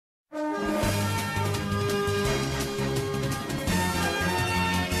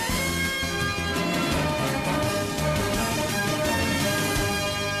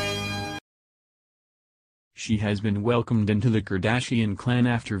Richie has been welcomed into the Kardashian clan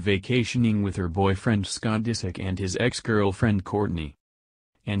after vacationing with her boyfriend Scott Disick and his ex-girlfriend Kourtney.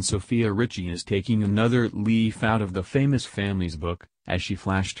 And Sofia Richie is taking another leaf out of the famous family's book, as she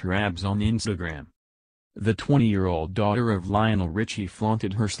flashed her abs on Instagram. The 20-year-old daughter of Lionel Richie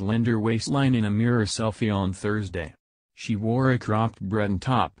flaunted her slender waistline in a mirror selfie on Thursday. She wore a cropped Breton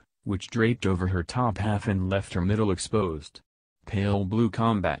top, which draped over her top half and left her middle exposed. Pale blue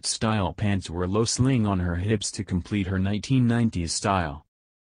combat-style pants were low-sling on her hips to complete her 1990s style.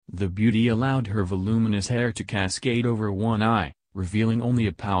 The beauty allowed her voluminous hair to cascade over one eye, revealing only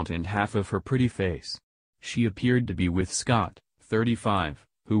a pout and half of her pretty face. She appeared to be with Scott, 35,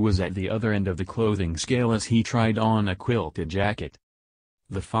 who was at the other end of the clothing scale as he tried on a quilted jacket.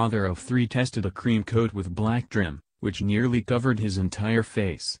 The father of three tested a cream coat with black trim, which nearly covered his entire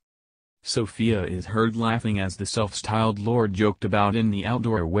face. Sofia is heard laughing as the self-styled lord joked about in the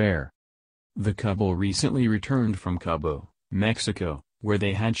outdoor wear. The couple recently returned from Cabo, Mexico, where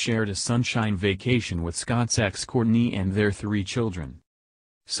they had shared a sunshine vacation with Scott's ex Kourtney and their three children.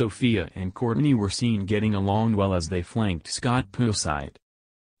 Sofia and Kourtney were seen getting along well as they flanked Scott poolside.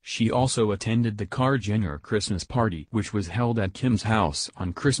 She also attended the Kardashian Christmas party which was held at Kim's house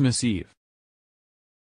on Christmas Eve.